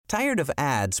Tired of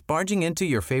ads barging into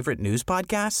your favorite news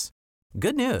podcasts?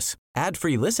 Good news.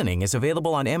 Ad-free listening is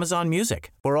available on Amazon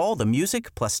Music for all the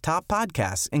music plus top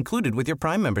podcasts included with your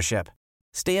Prime membership.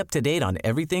 Stay up to date on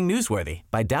everything newsworthy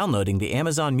by downloading the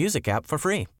Amazon Music app for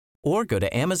free or go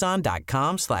to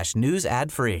amazon.com/news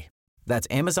ad free. That's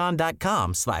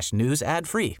amazon.com/news ad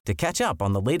free to catch up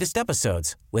on the latest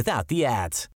episodes without the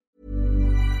ads.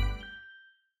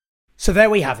 So there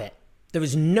we have it. There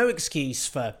is no excuse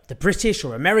for the British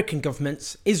or American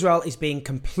governments. Israel is being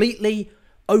completely,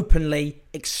 openly,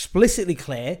 explicitly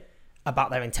clear about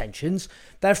their intentions.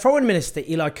 Their foreign minister,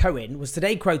 Eli Cohen, was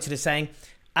today quoted as saying,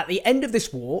 at the end of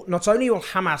this war, not only will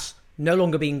Hamas no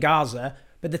longer be in Gaza,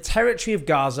 but the territory of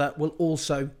Gaza will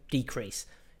also decrease.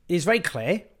 It is very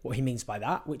clear what he means by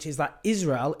that, which is that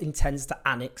Israel intends to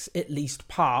annex at least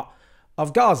part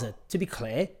of Gaza. To be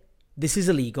clear, this is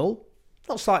illegal,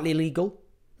 not slightly illegal,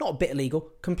 not a bit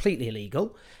illegal, completely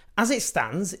illegal. As it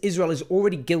stands, Israel is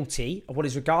already guilty of what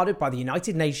is regarded by the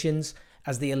United Nations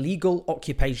as the illegal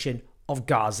occupation of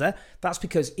Gaza. That's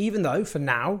because even though, for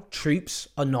now, troops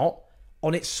are not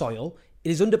on its soil, it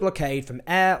is under blockade from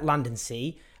air, land and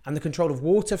sea, and the control of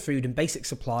water, food and basic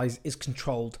supplies is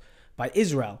controlled by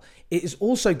Israel. It is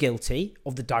also guilty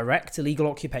of the direct illegal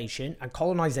occupation and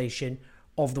colonization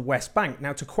of the West Bank.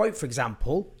 Now, to quote, for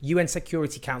example, UN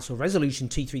Security Council Resolution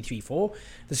 2334,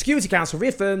 the Security Council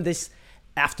reaffirmed this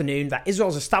afternoon that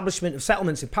Israel's establishment of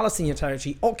settlements in Palestinian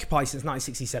territory occupied since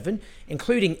 1967,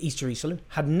 including East Jerusalem,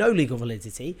 had no legal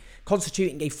validity,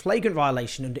 constituting a flagrant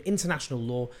violation under international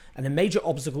law and a major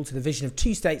obstacle to the vision of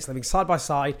two states living side by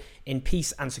side in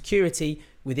peace and security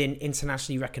within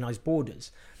internationally recognized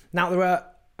borders. Now, there are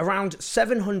around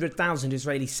 700,000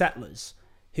 Israeli settlers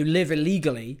who live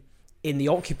illegally in the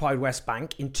occupied West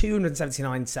Bank in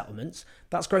 279 settlements.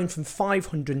 That's grown from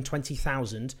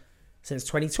 520,000 since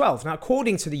 2012. Now,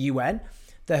 according to the UN,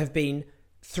 there have been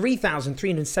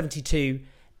 3,372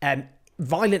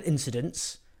 violent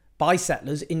incidents by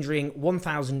settlers, injuring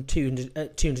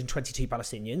 1,222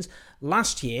 Palestinians.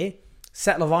 Last year,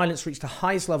 settler violence reached the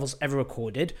highest levels ever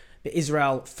recorded, but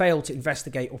Israel failed to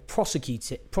investigate or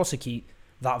prosecute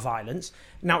that violence.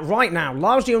 Now, right now,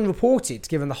 largely unreported,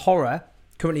 given the horror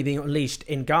currently being unleashed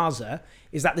in Gaza,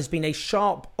 is that there's been a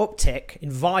sharp uptick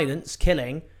in violence,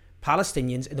 killing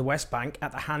Palestinians in the West Bank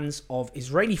at the hands of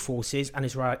Israeli forces and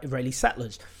Israeli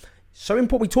settlers. So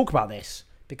important we talk about this,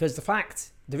 because the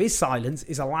fact there is silence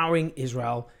is allowing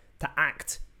Israel to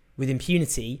act with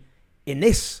impunity in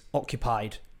this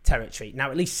occupied territory.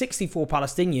 Now, at least 64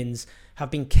 Palestinians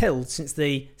have been killed since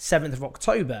the 7th of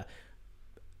October.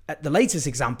 At the latest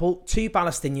example, 2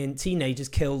 Palestinian teenagers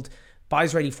killed by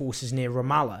Israeli forces near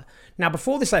Ramallah. Now,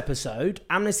 before this episode,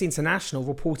 Amnesty International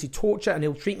reported torture and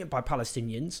ill treatment by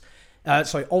Palestinians by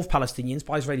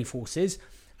Israeli forces,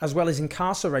 as well as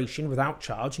incarceration without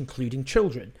charge, including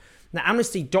children. Now,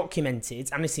 Amnesty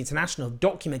International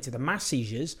documented the mass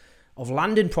seizures of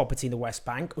land and property in the West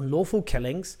Bank, unlawful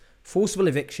killings, forcible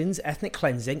evictions, ethnic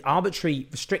cleansing, arbitrary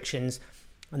restrictions,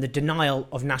 and the denial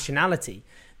of nationality.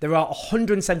 There are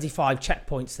 175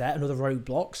 checkpoints there and other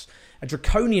roadblocks, a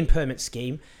draconian permit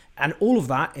scheme, and all of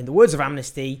that, in the words of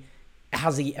Amnesty,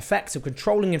 has the effect of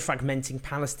controlling and fragmenting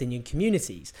Palestinian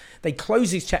communities. They close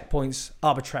these checkpoints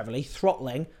arbitrarily,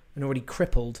 throttling an already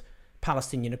crippled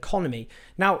Palestinian economy.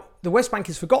 Now, the West Bank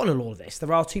has forgotten all of this.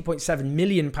 There are 2.7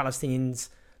 million Palestinians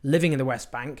living in the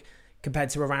West Bank,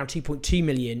 compared to around 2.2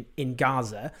 million in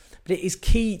Gaza. But it is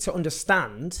key to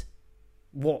understand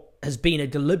what has been a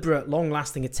deliberate,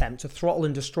 long-lasting attempt to throttle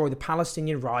and destroy the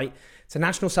Palestinian right to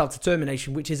national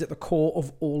self-determination, which is at the core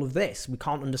of all of this. We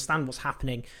can't understand what's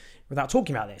happening without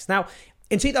talking about this. Now,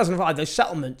 in 2005, those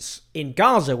settlements in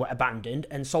Gaza were abandoned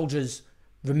and soldiers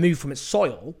removed from its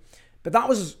soil, but that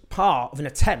was part of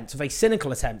a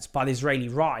cynical attempt by the Israeli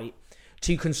right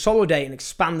to consolidate and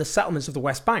expand the settlements of the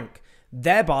West Bank,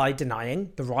 thereby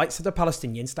denying the rights of the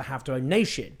Palestinians to have their own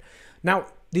nation. Now,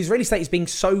 the Israeli state is being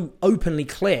so openly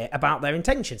clear about their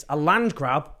intentions, a land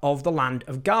grab of the land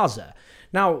of Gaza.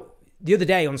 Now, the other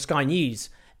day on Sky News,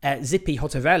 Zippy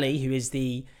Hotovely, who is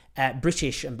the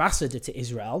British ambassador to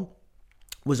Israel,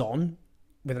 was on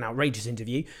with an outrageous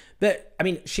interview. But, I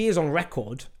mean, she is on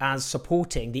record as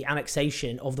supporting the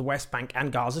annexation of the West Bank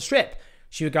and Gaza Strip.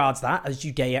 She regards that as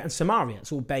Judea and Samaria.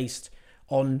 It's all based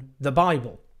on the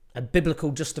Bible, a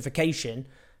biblical justification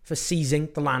for seizing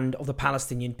the land of the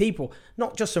Palestinian people,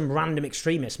 not just some random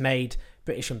extremist made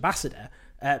British ambassador.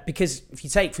 Because if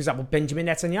you take, for example, Benjamin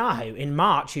Netanyahu, in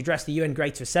March, he addressed the UN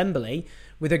Greater Assembly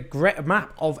with a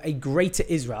map of a greater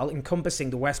Israel encompassing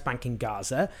the West Bank and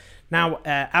Gaza. Now,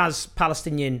 as the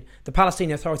Palestinian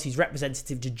Authority's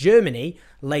representative to Germany,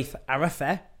 Laith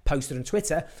Arafeh, posted on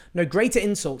Twitter, no greater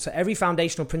insult to every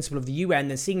foundational principle of the UN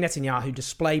than seeing Netanyahu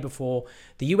display before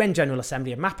the UN General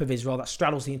Assembly a map of Israel that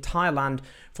straddles the entire land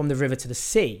from the river to the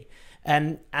sea.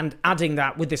 And adding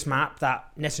that with this map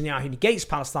that Netanyahu negates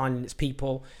Palestine and its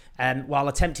people while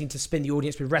attempting to spin the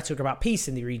audience with rhetoric about peace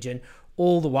in the region,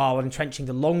 all the while entrenching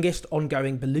the longest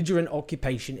ongoing belligerent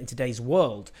occupation in today's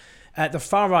world. The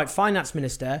far-right finance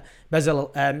minister,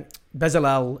 Bezalel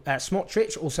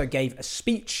Smotrich, also gave a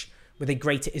speech with a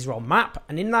Greater Israel map.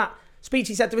 And in that speech,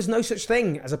 he said there was no such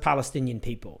thing as a Palestinian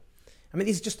people. I mean,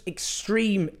 these are just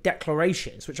extreme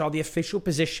declarations, which are the official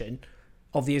position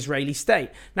of the Israeli state.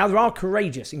 Now, there are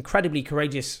courageous, incredibly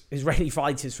courageous Israeli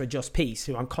fighters for a just peace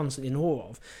who I'm constantly in awe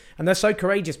of. And they're so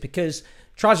courageous because,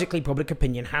 tragically, public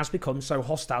opinion has become so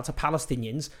hostile to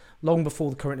Palestinians long before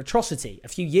the current atrocity. A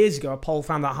few years ago, a poll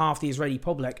found that half the Israeli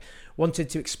public wanted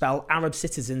to expel Arab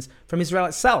citizens from Israel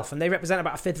itself, and they represent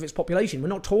about a fifth of its population. We're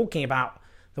not talking about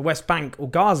the West Bank or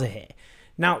Gaza here.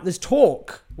 Now, there's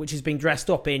talk, which has been dressed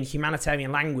up in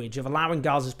humanitarian language, of allowing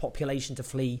Gaza's population to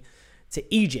flee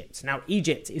to Egypt. Now,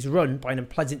 Egypt is run by an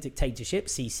unpleasant dictatorship,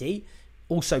 Sisi,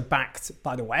 also backed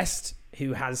by the West,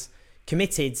 who has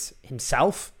committed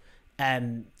himself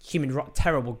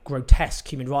terrible,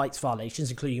 grotesque human rights violations,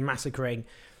 including massacring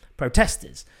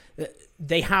protesters.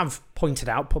 They have pointed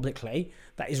out publicly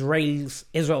that Israel's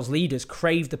leaders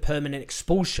crave the permanent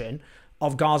expulsion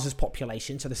of Gaza's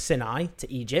population to the Sinai,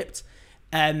 to Egypt,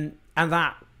 and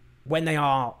that when they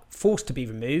are forced to be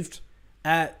removed,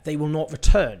 they will not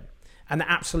return. And they're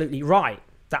absolutely right.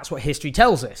 That's what history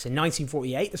tells us. In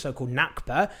 1948, the so-called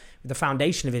Nakba, with the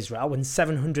foundation of Israel, when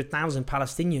 700,000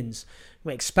 Palestinians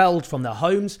were expelled from their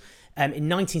homes. In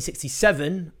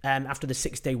 1967, after the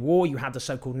Six-Day War, you had the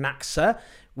so-called Naksa,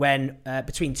 when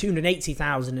between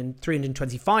 280,000 and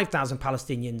 325,000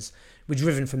 Palestinians were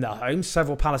driven from their homes,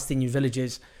 several Palestinian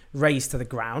villages razed to the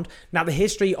ground. Now, the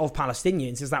history of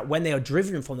Palestinians is that when they are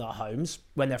driven from their homes,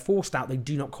 when they're forced out, they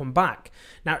do not come back.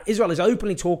 Now, Israel is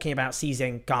openly talking about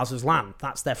seizing Gaza's land.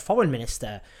 That's their foreign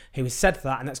minister who has said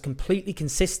that, and that's completely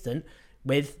consistent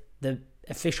with the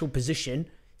official position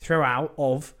throughout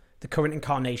of the current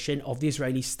incarnation of the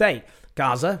Israeli state.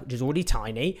 Gaza, which is already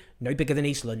tiny, no bigger than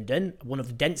East London, one of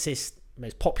the densest,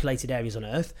 most populated areas on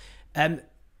earth,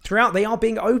 throughout they are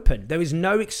being open. There is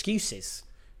no excuses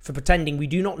for pretending we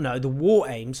do not know the war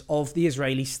aims of the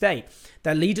Israeli state.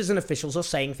 Their leaders and officials are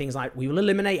saying things like, we will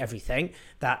eliminate everything,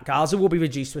 that Gaza will be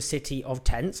reduced to a city of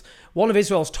tents. One of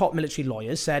Israel's top military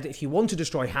lawyers said, if you want to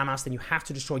destroy Hamas, then you have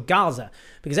to destroy Gaza,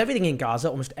 because everything in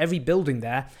Gaza, almost every building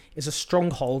there, is a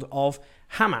stronghold of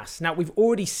Hamas. Now, we've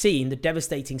already seen the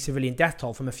devastating civilian death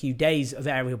toll from a few days of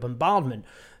aerial bombardment.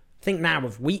 Think now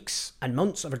of weeks and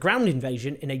months of a ground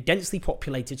invasion in a densely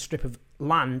populated strip of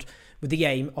land with the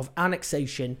aim of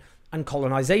annexation and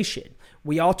colonization.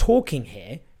 We are talking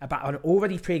here about an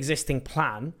already pre-existing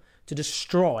plan to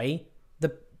destroy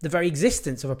the very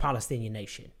existence of a Palestinian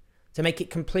nation, to make it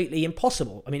completely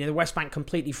impossible. I mean, in the West Bank,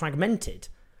 completely fragmented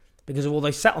because of all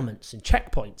those settlements and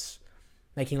checkpoints,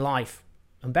 making life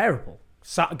unbearable.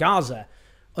 Gaza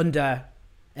under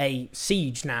a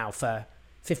siege now for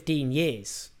 15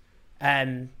 years.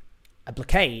 A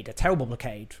blockade, a terrible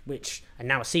blockade, and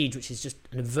now a siege, which is just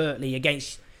overtly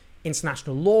against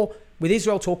international law, with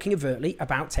Israel talking overtly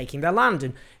about taking their land.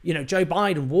 And, Joe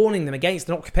Biden warning them against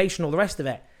an occupation, all the rest of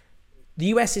it. The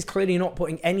US is clearly not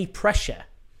putting any pressure,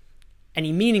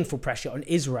 any meaningful pressure on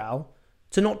Israel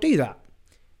to not do that.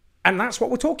 And that's what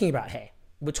we're talking about here.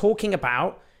 We're talking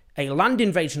about a land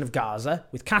invasion of Gaza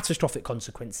with catastrophic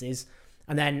consequences,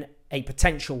 and then a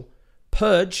potential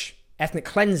purge, ethnic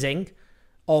cleansing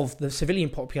of the civilian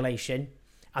population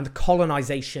and the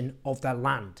colonization of their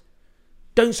land.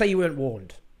 Don't say you weren't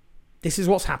warned. This is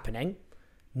what's happening.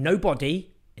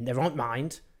 Nobody in their right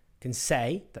mind can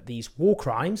say that these war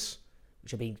crimes,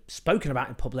 which are being spoken about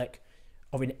in public,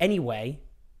 are in any way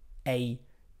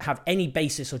have any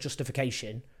basis or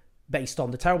justification based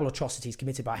on the terrible atrocities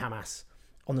committed by Hamas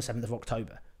on the 7th of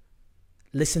October.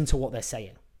 Listen to what they're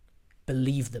saying.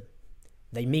 Believe them.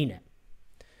 They mean it.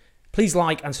 Please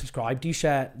like and subscribe. Do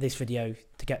share this video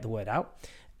to get the word out.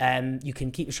 You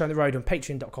can keep the show on the road on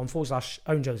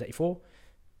patreon.com/OwenJones84.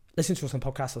 Listen to us on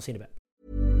podcasts. I'll see you in a bit.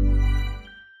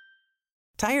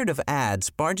 Tired of ads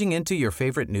barging into your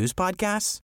favorite news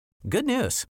podcasts? Good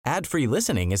news. Ad-free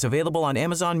listening is available on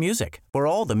Amazon Music for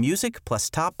all the music plus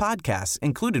top podcasts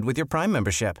included with your Prime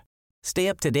membership. Stay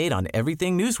up to date on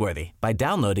everything newsworthy by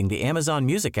downloading the Amazon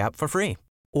Music app for free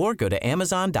or go to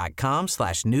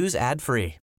amazon.com/news ad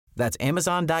free. That's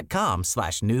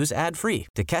amazon.com/news ad free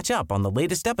to catch up on the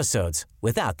latest episodes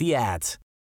without the ads.